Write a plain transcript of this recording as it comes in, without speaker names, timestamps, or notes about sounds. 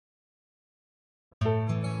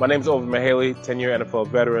My name is Ovie Mughelli, 10-year NFL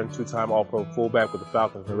veteran, 2-time All-Pro fullback with the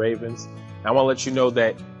Falcons and Ravens. And I want to let you know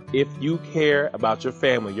that if you care about your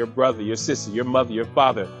family, your brother, your sister, your mother, your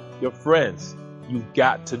father, your friends, you've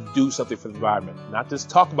got to do something for the environment. Not just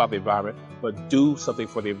talk about the environment, but do something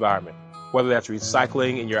for the environment. Whether that's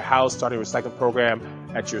recycling in your house, starting a recycling program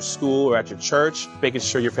at your school or at your church, making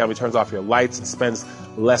sure your family turns off your lights and spends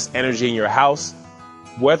less energy in your house.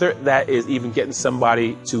 Whether that is even getting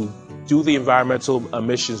somebody to do the environmental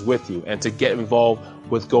emissions with you and to get involved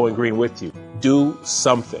with going green with you. Do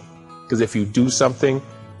something. Because if you do something,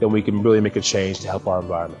 then we can really make a change to help our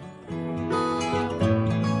environment.